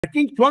I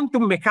think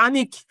quantum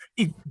mechanics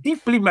is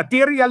deeply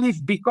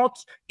materialist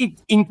because it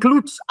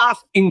includes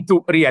us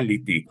into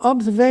reality.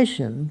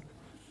 Observation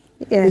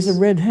is a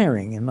red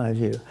herring, in my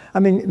view. I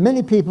mean,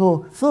 many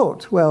people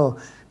thought, well,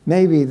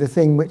 maybe the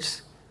thing which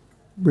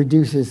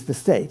reduces the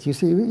state. You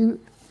see,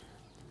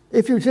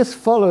 if you just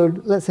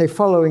followed, let's say,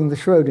 following the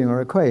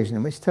Schrödinger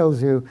equation, which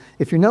tells you,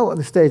 if you know what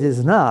the state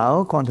is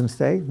now, quantum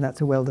state, and that's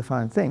a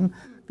well-defined thing,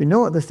 if you know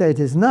what the state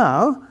is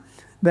now,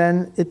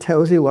 then it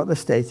tells you what the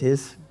state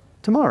is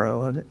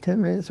tomorrow, or 10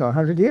 minutes, or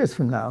 100 years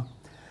from now.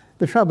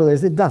 The trouble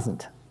is it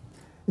doesn't.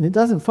 And it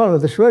doesn't follow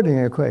the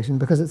Schrödinger equation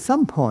because at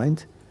some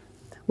point,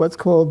 what's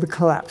called the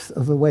collapse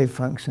of the wave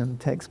function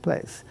takes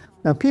place.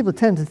 Now, people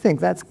tend to think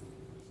that's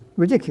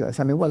ridiculous.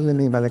 I mean, what do they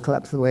mean by the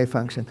collapse of the wave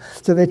function?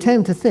 So they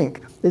tend to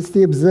think it's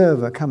the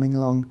observer coming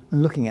along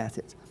and looking at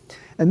it.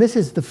 And this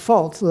is the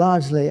fault,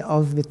 largely,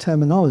 of the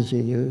terminology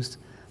used,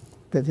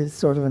 that it's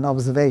sort of an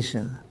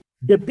observation.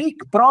 The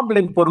big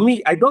problem for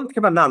me, I don't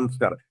have an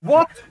answer.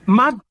 What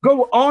must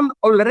go on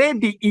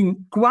already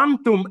in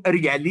quantum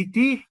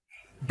reality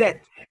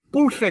that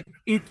pushes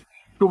it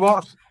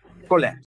towards collapse?